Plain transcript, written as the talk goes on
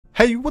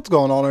Hey, what's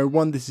going on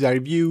everyone, this is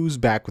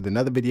iReviews back with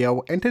another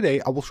video, and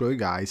today I will show you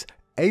guys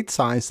 8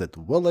 signs that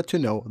will let you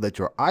know that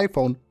your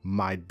iPhone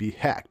might be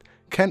hacked.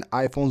 Can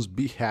iPhones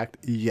be hacked?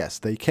 Yes,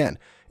 they can.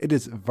 It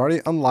is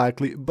very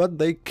unlikely, but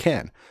they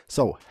can.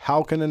 So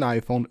how can an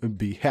iPhone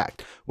be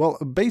hacked? Well,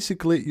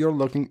 basically you're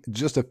looking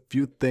just a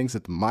few things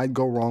that might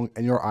go wrong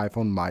and your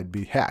iPhone might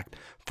be hacked.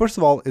 First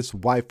of all, it's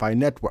Wi-Fi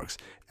networks.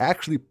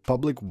 Actually,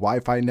 public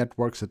Wi-Fi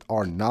networks that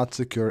are not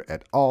secure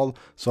at all,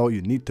 so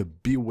you need to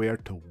beware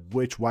to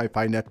which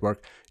Wi-Fi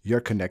network you're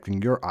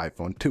connecting your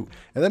iPhone to.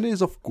 And then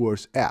is of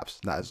course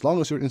apps. Now, as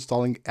long as you're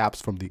installing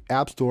apps from the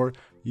App Store,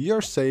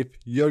 you're safe,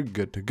 you're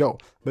good to go.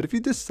 But if you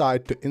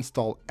decide to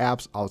install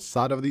apps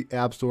outside of the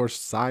App Store,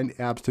 signed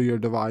apps to your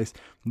device,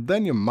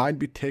 then you might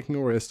be taking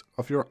a risk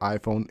of your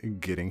iPhone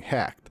getting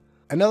hacked.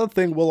 Another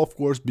thing will of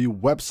course be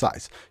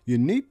websites. You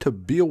need to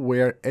be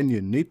aware and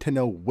you need to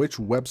know which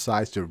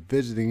websites you're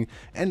visiting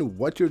and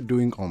what you're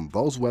doing on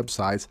those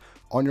websites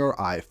on your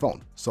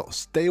iPhone. So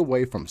stay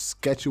away from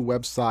sketchy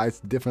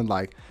websites, different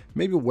like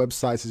maybe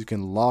websites that you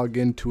can log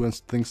into and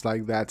things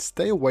like that.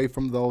 Stay away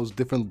from those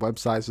different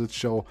websites that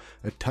show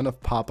a ton of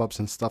pop-ups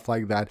and stuff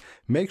like that.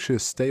 Make sure you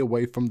stay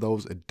away from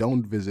those and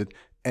don't visit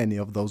any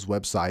of those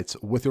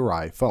websites with your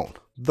iPhone.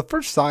 The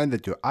first sign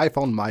that your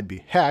iPhone might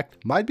be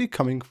hacked might be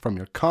coming from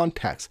your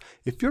contacts.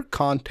 If your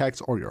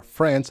contacts or your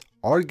friends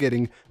are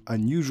getting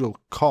unusual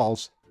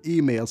calls,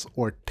 emails,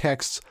 or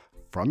texts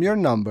from your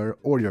number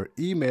or your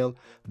email,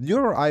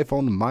 your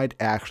iPhone might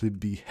actually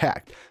be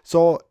hacked.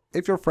 So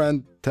if your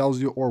friend tells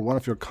you or one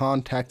of your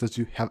contacts that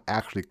you have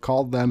actually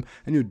called them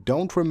and you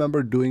don't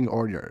remember doing,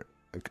 or you're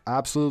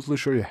absolutely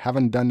sure you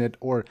haven't done it,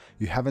 or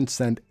you haven't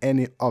sent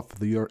any of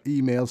your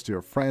emails to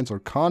your friends or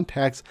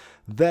contacts,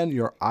 then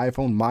your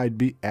iPhone might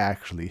be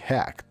actually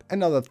hacked.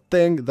 Another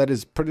thing that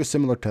is pretty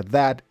similar to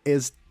that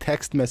is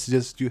text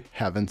messages you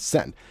haven't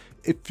sent.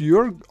 If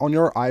you're on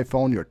your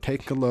iPhone, you're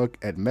taking a look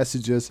at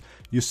messages,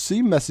 you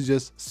see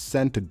messages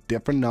sent to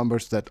different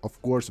numbers that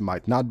of course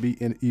might not be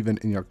even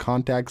in your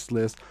contacts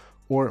list,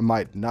 or it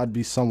might not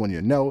be someone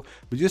you know,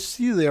 but you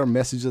see their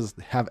messages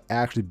have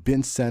actually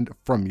been sent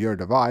from your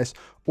device,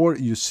 or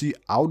you see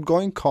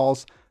outgoing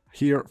calls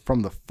here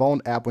from the phone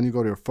app. When you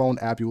go to your phone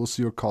app, you will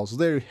see your calls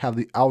there. You have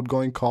the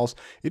outgoing calls.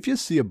 If you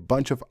see a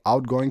bunch of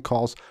outgoing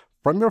calls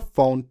from your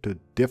phone to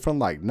different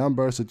like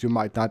numbers that you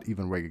might not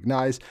even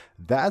recognize,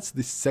 that's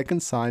the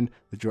second sign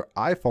that your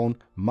iPhone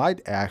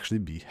might actually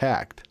be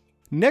hacked.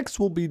 Next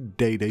will be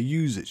data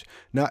usage.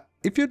 Now,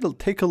 if you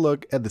take a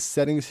look at the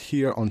settings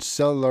here on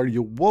cellular,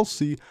 you will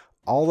see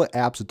all the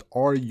apps that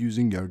are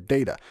using your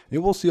data.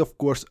 You will see, of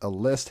course, a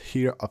list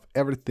here of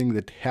everything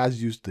that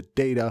has used the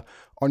data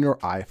on your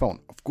iPhone.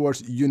 Of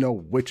course, you know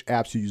which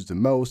apps you use the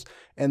most,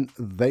 and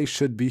they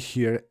should be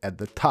here at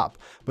the top.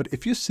 But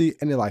if you see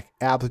any like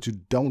app that you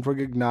don't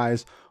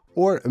recognize,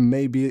 or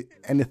maybe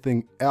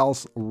anything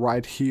else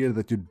right here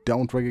that you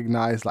don't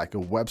recognize, like a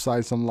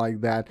website, something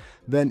like that,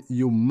 then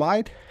you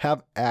might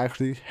have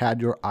actually had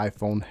your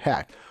iPhone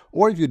hacked.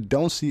 Or if you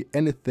don't see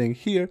anything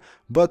here,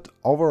 but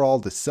overall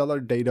the cellular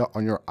data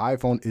on your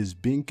iPhone is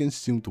being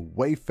consumed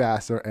way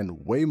faster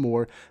and way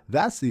more,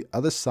 that's the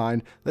other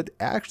sign that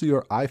actually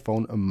your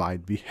iPhone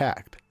might be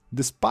hacked.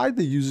 Despite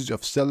the usage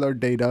of cellular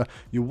data,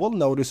 you will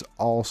notice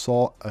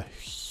also a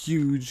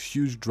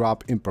huge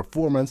drop in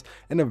performance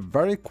and a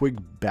very quick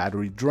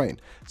battery drain.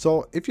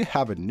 So if you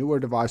have a newer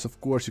device, of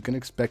course, you can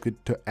expect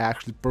it to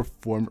actually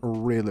perform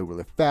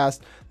really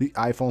fast. The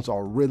iPhones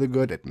are really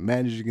good at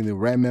managing the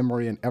RAM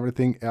memory and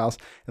everything else,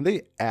 and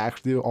they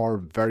actually are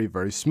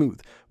very smooth.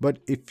 But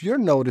if you're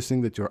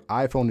noticing that your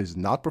iPhone is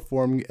not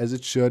performing as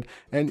it should,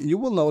 and you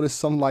will notice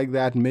something like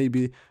that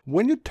maybe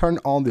when you turn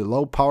on the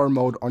low power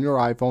mode on your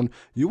iPhone,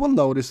 you will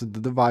notice that the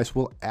device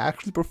will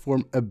actually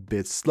perform a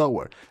bit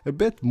slower, a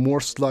bit more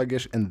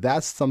sluggish, and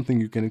that's something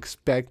you can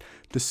expect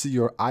to see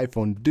your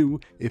iPhone do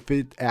if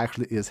it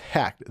actually is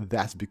hacked.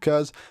 That's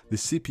because the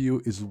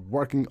CPU is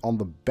working on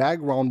the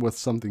background with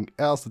something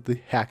else that the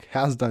hack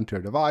has done to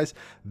your device.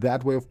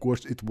 That way, of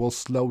course, it will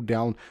slow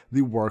down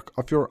the work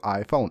of your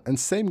iPhone. And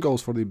same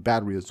goes for the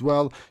battery as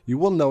well. You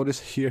will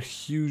notice here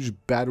huge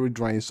battery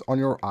drains on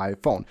your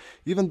iPhone.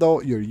 Even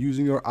though you're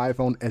using your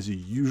iPhone as you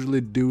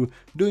usually do,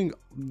 doing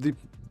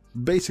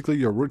basically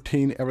your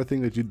routine,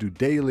 everything that you do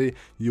daily,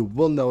 you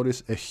will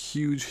notice a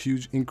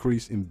huge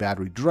increase in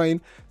battery drain.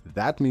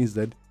 That means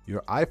that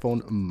your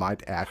iPhone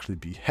might actually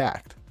be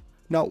hacked.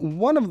 Now,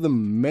 one of the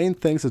main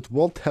things that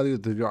will tell you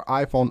that your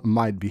iPhone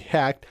might be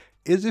hacked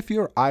is if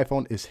your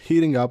iPhone is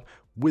heating up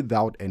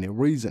without any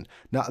reason.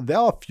 Now, there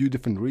are a few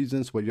different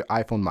reasons where your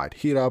iPhone might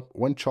heat up.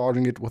 When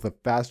charging it with a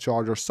fast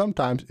charger,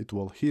 sometimes it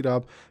will heat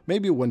up,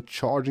 maybe when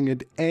charging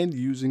it and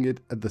using it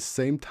at the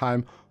same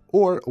time,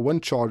 or when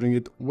charging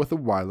it with a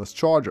wireless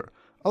charger.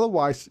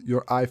 Otherwise,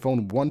 your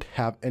iPhone won't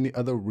have any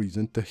other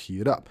reason to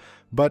heat up.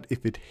 But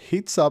if it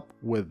heats up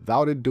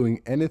without it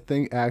doing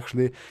anything,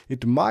 actually,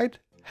 it might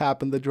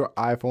happen that your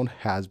iPhone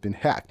has been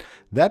hacked.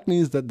 That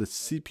means that the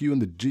CPU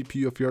and the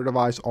GPU of your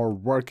device are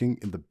working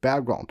in the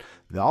background.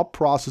 There are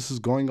processes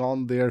going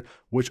on there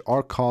which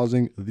are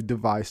causing the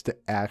device to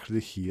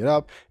actually heat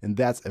up, and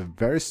that's a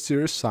very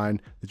serious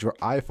sign that your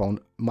iPhone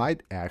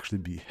might actually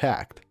be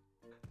hacked.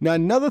 Now,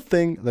 another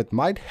thing that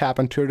might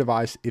happen to your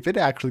device if it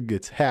actually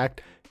gets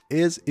hacked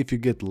is if you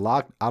get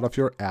locked out of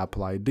your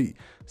Apple ID.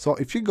 So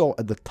if you go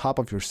at the top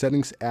of your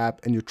settings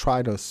app and you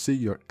try to see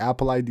your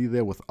Apple ID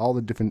there with all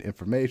the different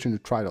information, you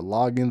try to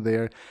log in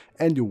there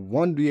and you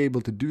won't be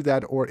able to do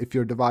that, or if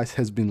your device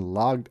has been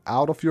logged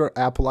out of your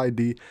Apple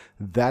ID,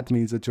 that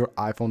means that your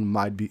iPhone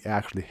might be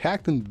actually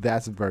hacked, and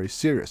that's very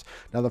serious.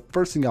 Now, the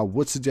first thing I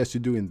would suggest you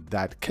do in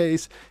that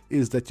case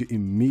is that you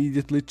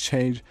immediately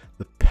change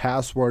the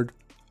password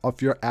of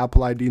your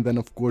Apple ID, and then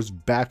of course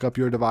back up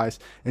your device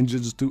and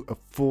just do a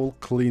full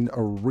clean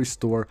or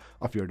restore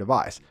of your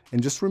device.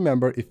 And just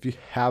remember, if you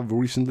have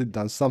recently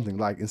done something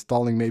like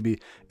installing maybe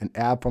an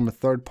app from a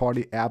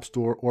third-party app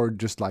store, or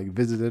just like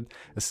visited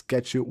a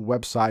sketchy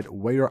website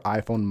where your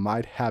iPhone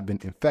might have been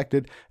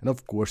infected, and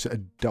of course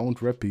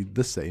don't repeat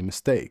the same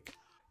mistake.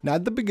 Now,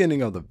 at the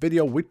beginning of the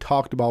video, we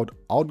talked about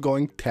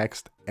outgoing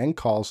text and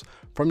calls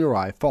from your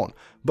iPhone,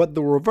 but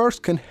the reverse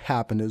can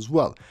happen as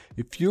well.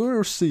 If you're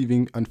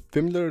receiving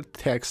unfamiliar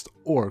text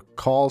or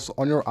calls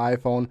on your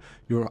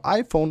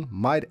iPhone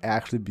might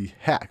actually be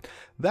hacked.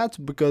 That's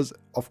because,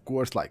 of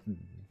course, like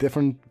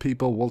different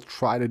people will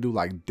try to do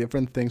like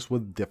different things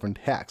with different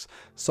hacks.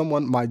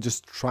 Someone might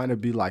just trying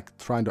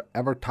to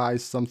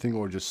advertise something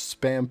or just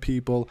spam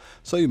people.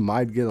 So you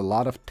might get a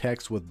lot of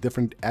text with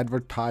different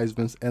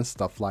advertisements and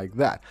stuff like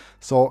that.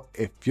 So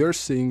if you're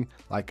seeing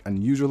like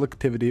unusual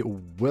activity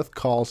with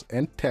calls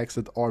and texts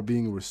that are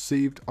being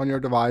received on your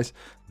device,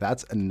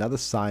 that's another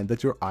sign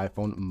that your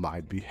iPhone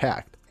might be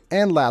hacked.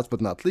 And last but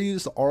not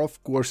least are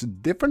of course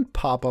different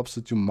pop-ups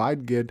that you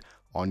might get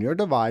on your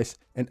device,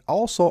 and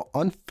also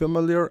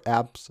unfamiliar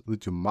apps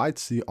that you might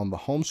see on the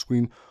home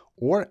screen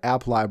or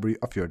app library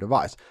of your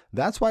device.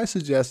 That's why I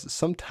suggest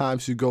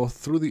sometimes you go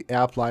through the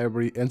app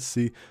library and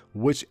see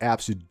which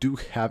apps you do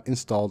have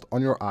installed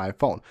on your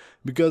iPhone,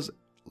 because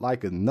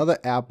like another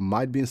app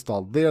might be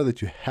installed there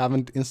that you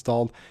haven't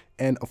installed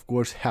and of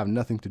course have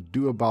nothing to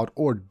do about,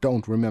 or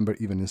don't remember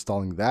even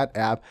installing that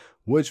app,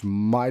 which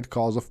might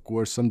cause of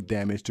course some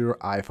damage to your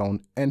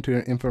iPhone and to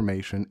your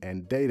information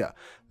and data.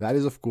 That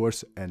is of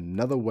course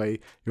another way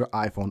your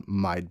iPhone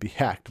might be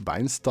hacked, by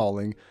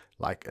installing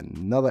like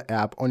another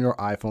app on your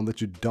iPhone that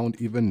you don't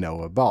even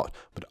know about.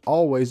 But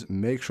always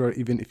make sure,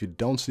 even if you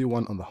don't see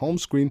one on the home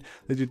screen,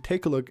 that you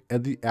take a look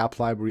at the app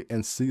library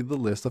and see the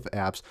list of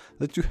apps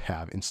that you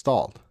have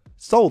installed.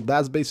 So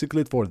that's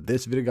basically it for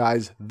this video,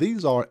 guys.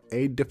 These are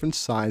 8 different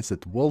signs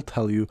that will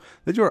tell you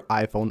that your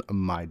iPhone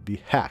might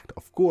be hacked.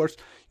 Of course,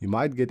 you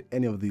might get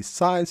any of these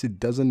signs. It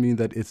doesn't mean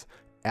that it's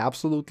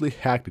absolutely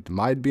hacked. It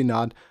might be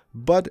not,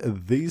 but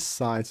these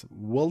signs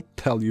will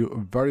tell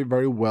you very,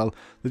 very well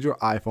that your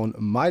iPhone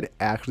might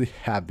actually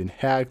have been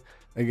hacked.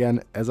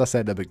 Again, as I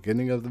said at the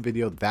beginning of the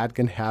video, that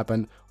can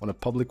happen on a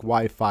public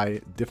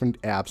Wi-Fi,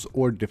 different apps,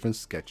 or different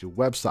sketchy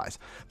websites.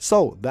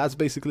 So that's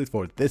basically it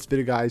for this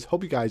video, guys.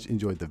 Hope you guys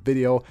enjoyed the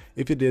video.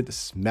 If you did,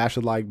 smash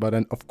the like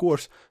button. Of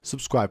course,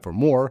 subscribe for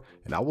more,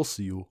 and I will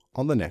see you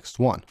on the next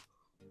one.